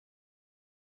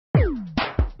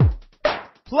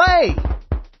play.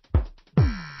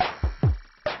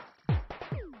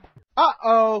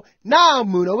 Uh-oh, now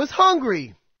Muno is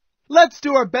hungry. Let's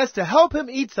do our best to help him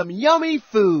eat some yummy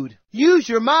food. Use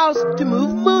your mouse to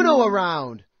move Muno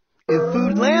around. If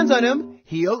food lands on him,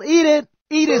 he'll eat it.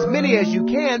 Eat as many as you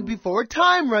can before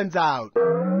time runs out.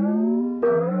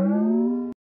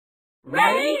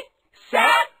 Ready,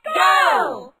 set,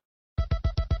 go!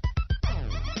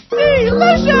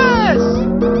 Delicious!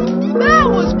 That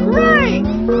was great!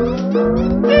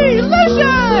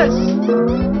 Delicious!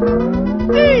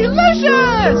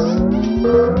 Delicious!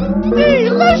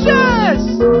 Delicious!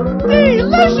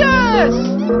 Delicious!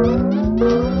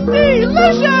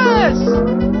 Delicious!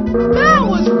 That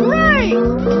was great!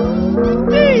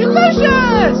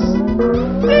 Delicious!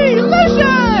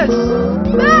 Delicious!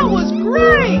 That was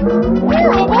great!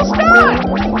 We're almost done!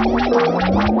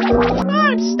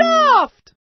 I'm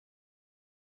stuffed!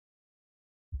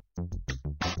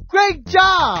 Great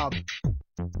job!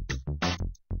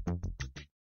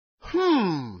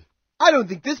 I don't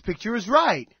think this picture is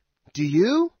right. Do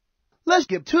you? Let's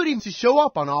get Tootie to show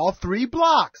up on all 3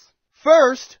 blocks.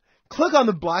 First, click on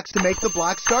the blocks to make the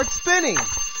block start spinning.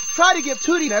 Try to get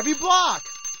Tootie in every block.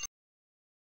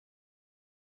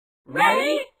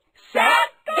 Ready, set,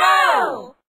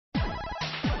 go!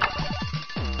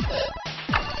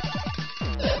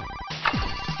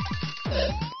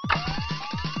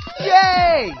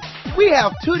 Yay! We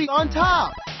have Tootie on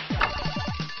top.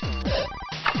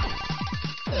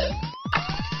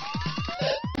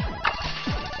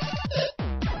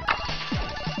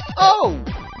 Oh,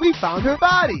 we found her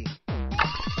body.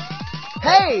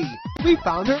 Hey, we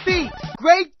found her feet.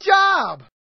 Great job!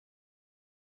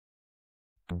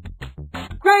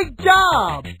 Great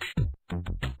job!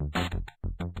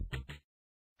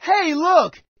 Hey,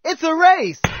 look, it's a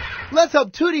race. Let's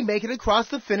help Tootie make it across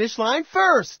the finish line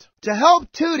first. To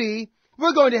help Tootie,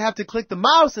 we're going to have to click the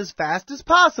mouse as fast as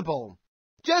possible.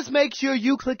 Just make sure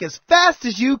you click as fast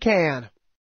as you can.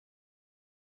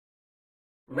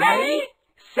 Ready,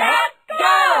 set,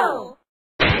 go!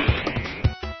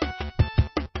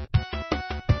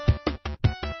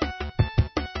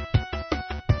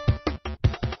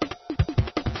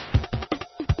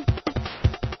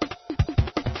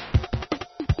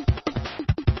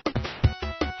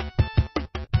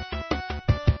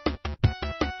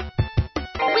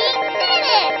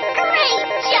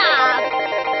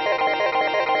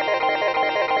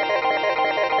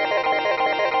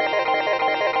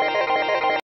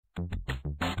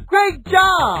 Great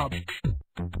job!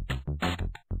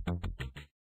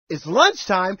 It's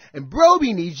lunchtime, and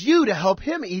Broby needs you to help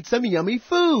him eat some yummy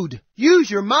food. Use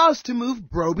your mouse to move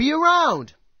Broby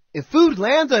around. If food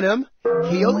lands on him,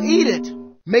 he'll eat it.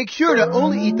 Make sure to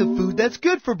only eat the food that's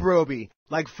good for Broby,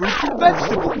 like fruits and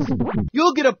vegetables.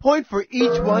 You'll get a point for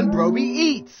each one Broby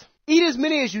eats. Eat as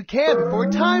many as you can before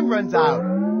time runs out.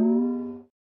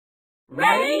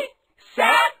 Ready,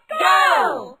 set,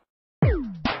 go!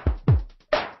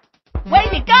 Way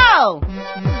to go!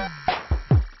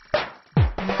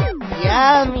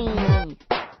 Yummy!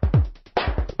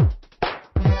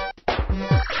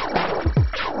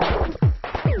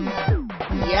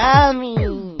 Yummy!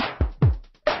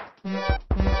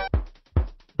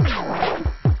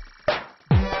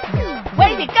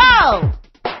 Way to go!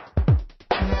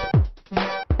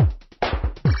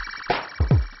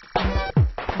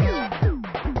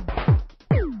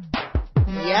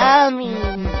 Yummy!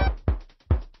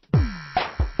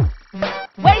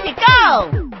 Way to go!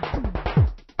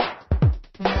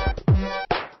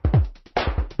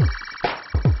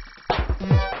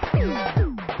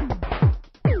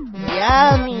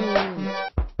 Yummy!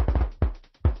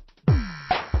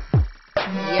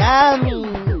 Yummy!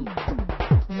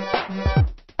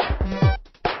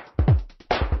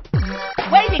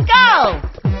 Way to go!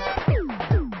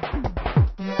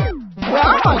 We're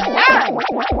almost done!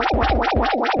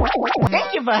 Thank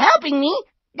you for helping me!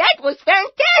 That was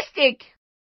fantastic!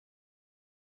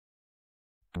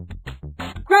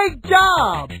 Great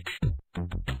job!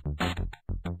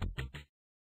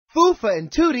 Fufa and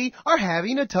Tootie are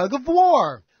having a tug of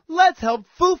war. Let's help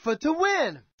Fufa to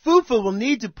win. Fufa will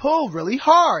need to pull really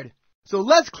hard, so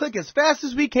let's click as fast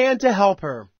as we can to help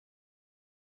her.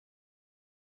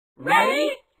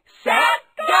 Ready, set,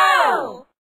 go!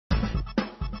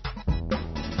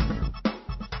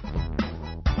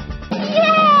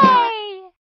 Yay!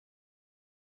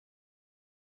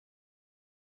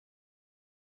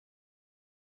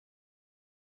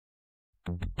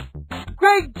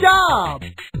 Great job!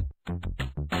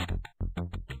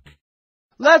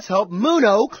 Let's help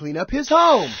Muno clean up his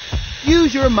home.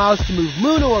 Use your mouse to move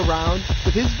Muno around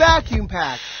with his vacuum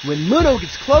pack. When Muno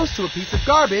gets close to a piece of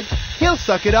garbage, he'll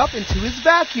suck it up into his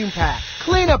vacuum pack.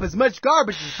 Clean up as much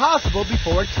garbage as possible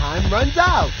before time runs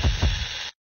out.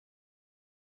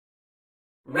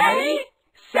 Ready,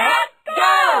 set,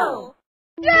 go!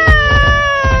 Yay!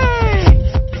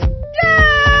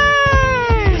 Yay!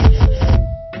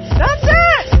 That's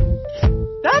it!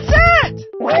 That's it!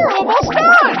 We're almost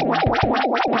done!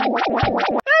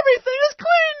 Everything is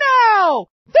clean now!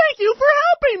 Thank you for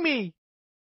helping me!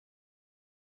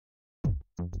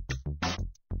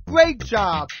 Great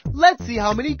job! Let's see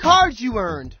how many cards you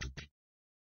earned.